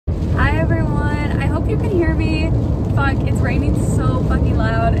you can hear me. Fuck, it's raining so fucking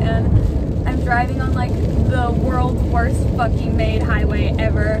loud, and I'm driving on like the world's worst fucking made highway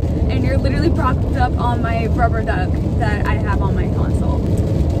ever, and you're literally propped up on my rubber duck that I have on my console.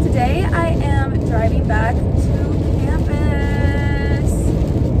 Today I am driving back to campus.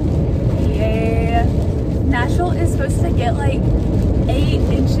 Yay. Nashville is supposed to get like 8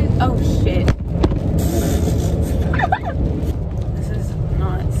 inches. Oh shit. This is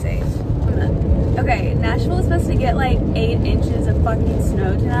not safe. Okay, Nashville is supposed to get like 8 inches of fucking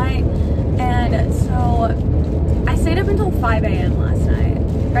snow tonight. And so I stayed up until 5 a.m. last night,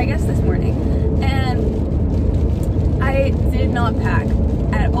 or I guess this morning. And I did not pack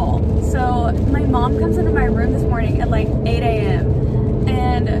at all. So my mom comes into my room this morning at like 8 a.m.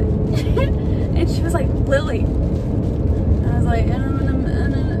 and and she was like, Lily. I was like,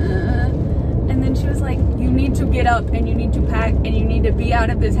 and then she was like, you need to get up and you need to pack and you need to be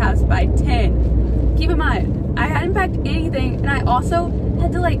out of this house by 10. Keep in mind, I hadn't packed anything, and I also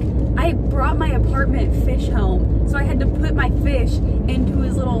had to I brought my apartment fish home, so I had to put my fish into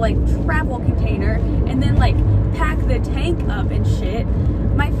his little travel container and then pack the tank up and shit.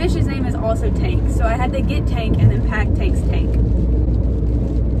 My fish's name is also Tank, so I had to get Tank and then pack Tank's tank.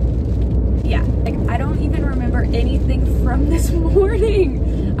 Yeah, I don't even remember anything from this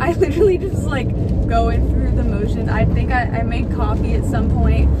morning. I literally just going through the motions. I think I made coffee at some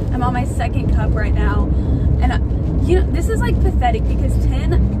point. I'm on my second cup right now, and you know, this is pathetic because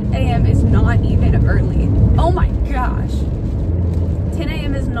 10 a.m. is not even early. Oh my gosh, 10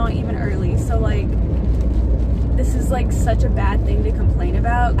 a.m. is not even early. So this is such a bad thing to complain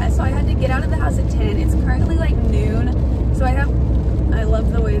about. So I had to get out of the house at 10. It's currently noon, so I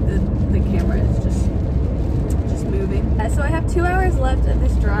love the way the camera is just moving. So I have 2 hours left of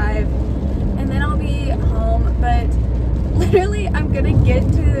this drive, and then I'll be home. But literally, I'm gonna get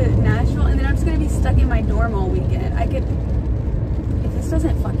to Nashville, and then I'm just gonna be stuck in my dorm all weekend. If this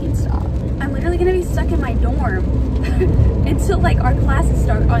doesn't fucking stop, I'm literally gonna be stuck in my dorm until our classes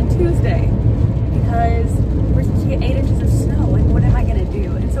start on Tuesday, because we're supposed to get 8 inches of snow. What am I gonna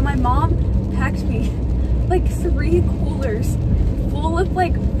do? And so my mom packed me 3 coolers full of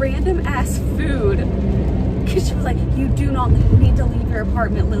random ass food, because she was like, you do not need to leave your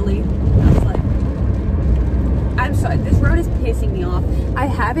apartment, Lily. I was like, I'm sorry, this road is pissing me off. I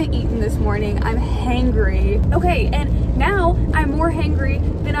haven't eaten this morning. I'm hangry. Okay, and now I'm more hangry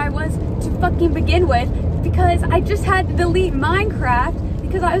than I was to fucking begin with, because I just had to delete Minecraft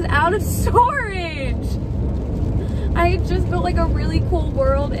because I was out of storage. I had just built a really cool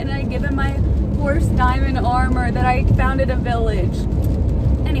world, and I given my horse diamond armor that I found at a village.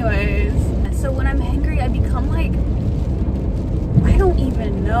 Anyways, so when I'm hangry, I become I don't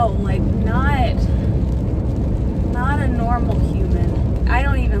even know, not a normal human. I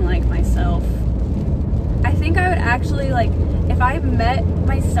don't even like myself. I think I would actually if I met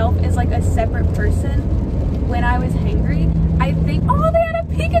myself as a separate person when I was hangry, I think, oh, they had a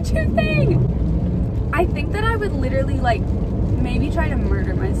Pikachu thing. I think that I would literally maybe try to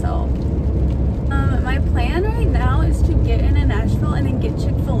murder myself. My plan right now is to get into Nashville and then get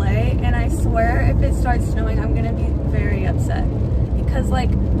Chick-fil-A, and I swear if it starts snowing, I'm gonna be very upset, because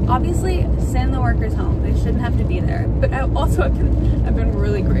obviously send the workers home. They shouldn't have to be there. But I also I've been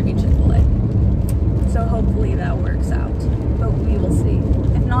really craving Chick-fil-A, so hopefully that works out. But we will see.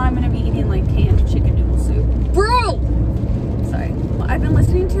 If not, I'm gonna be eating canned chicken noodle soup. Bro! Sorry. I've been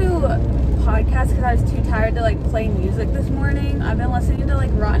listening to podcasts because I was too tired to play music this morning. I've been listening to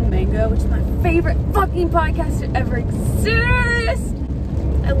Rotten Mango, which is my favorite fucking podcast to ever exist.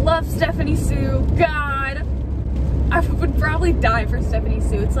 I love Stephanie Sue. God, I would probably die for Stephanie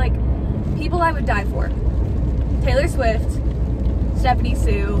Sue. It's people I would die for: Taylor Swift, Stephanie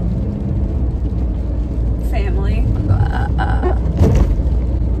Sue, family.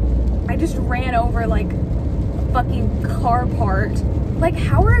 I just ran over a fucking car part.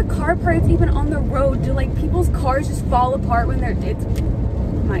 How are car parts even on the road? Do people's cars just fall apart when they're,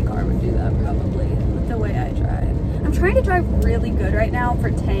 my car would do that probably with the way I drive. I'm trying to drive really good right now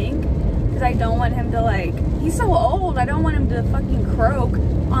for Tank, because I don't want him to he's so old, I don't want him to fucking croak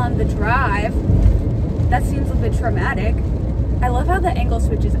on the drive. That seems a bit traumatic. I love how the angle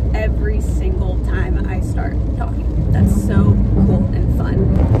switches every single time I start talking. That's so cool and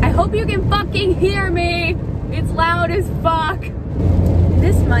fun. I hope you can fucking hear me. It's loud as fuck.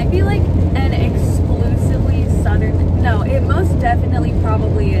 This might be an exclusively southern, no, it most definitely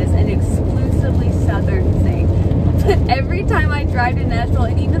probably is an exclusively southern thing. But every time I drive to Nashville,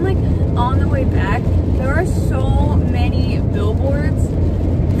 and even on the way back, there are so many billboards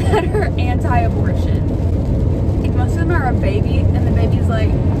that are anti-abortion. Most of them are a baby, and the baby's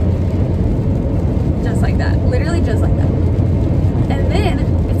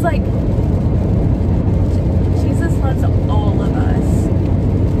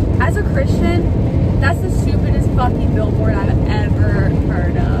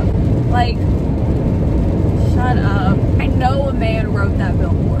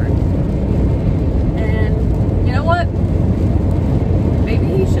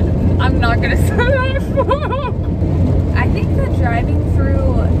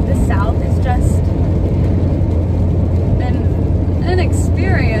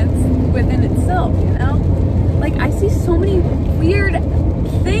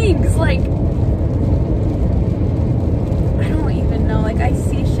like, I don't even know. Like, I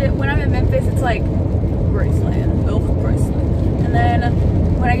see shit when I'm in Memphis. It's like Graceland, Graceland, and then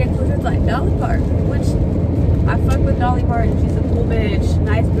when I get closer, it's like Dolly Parton, which I fuck with Dolly Parton. She's a cool bitch,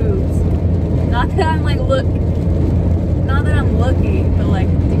 nice boobs. Not that I'm like not that I'm looking, but like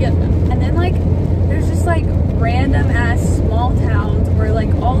to get them. And then like there's just like random ass small towns where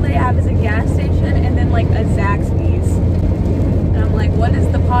like all they have is a gas station and then like a Zaxby's. And I'm like, what is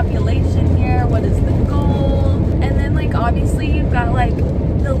the population here? What is the goal? And then like obviously you've got like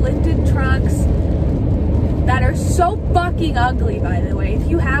the lifted trucks that are so fucking ugly, by the way. If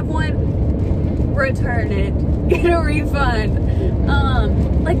you have one, return it. Get a refund.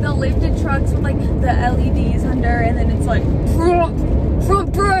 Like the lifted trucks with like the LEDs under, and then it's like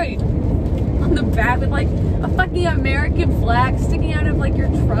front brake on the back with like a fucking American flag sticking out of like your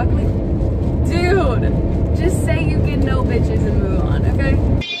truck. Like, dude, just say you get no bitches and move on, okay?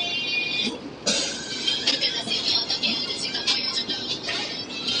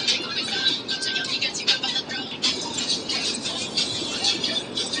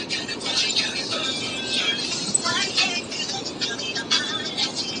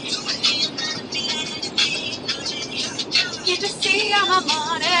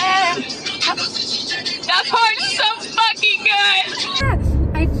 That part's so fucking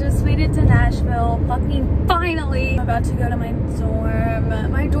good! I just made it to Nashville, fucking finally. I'm about to go to my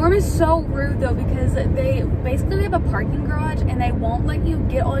dorm. My dorm is so rude though, because they have a parking garage and they won't let you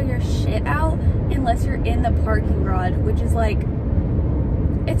get all your shit out unless you're in the parking garage, which is like,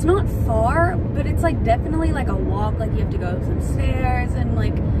 it's not far, but it's like definitely like a walk. Like you have to go up some stairs and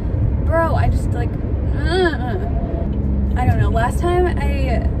like, bro, I just like, I don't know. Last time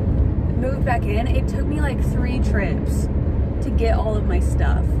I moved back in, it took me like 3 trips to get all of my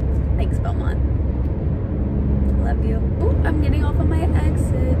stuff. Thanks, Belmont. Love you. Ooh, I'm getting off on my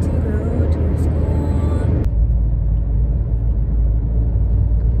exit to go to school.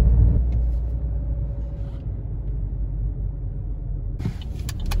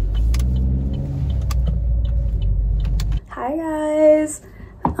 Hi guys.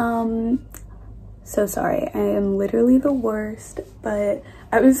 So sorry, I am literally the worst, but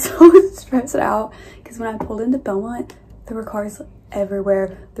I was so stressed out because when I pulled into Belmont, there were cars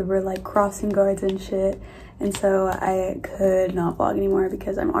everywhere. There were like crossing guards and shit, and so I could not vlog anymore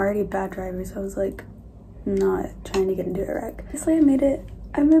because I'm already a bad driver, so I was like not trying to get into a wreck. Obviously I made it.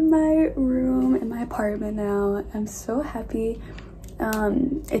 I'm in my room in my apartment now. I'm so happy.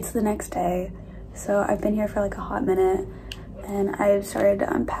 It's the next day, so I've been here for like a hot minute and I've started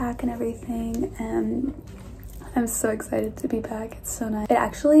to unpack and everything, and I'm so excited to be back. It's so nice. It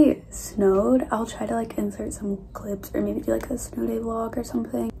actually snowed. I'll try to like insert some clips or maybe do like a snow day vlog or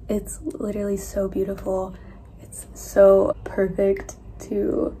something. It's literally so beautiful. It's so perfect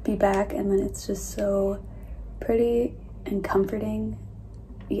to be back, and then it's just so pretty and comforting.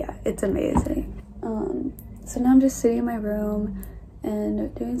 Yeah, it's amazing. So now I'm just sitting in my room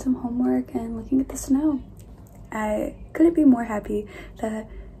and doing some homework and looking at the snow. I couldn't be more happy that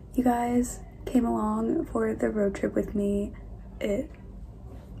you guys came along for the road trip with me. It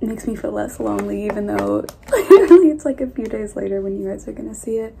makes me feel less lonely, even though literally it's like a few days later when you guys are gonna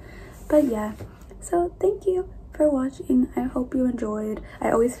see it. But yeah, so thank you for watching. I hope you enjoyed.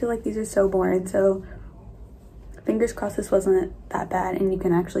 I always feel like these are so boring, so fingers crossed this wasn't that bad and you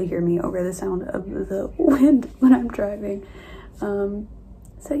can actually hear me over the sound of the wind when I'm driving.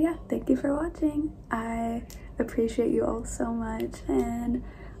 So yeah, thank you for watching. I appreciate you all so much, and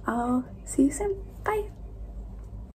I'll see you soon. Bye.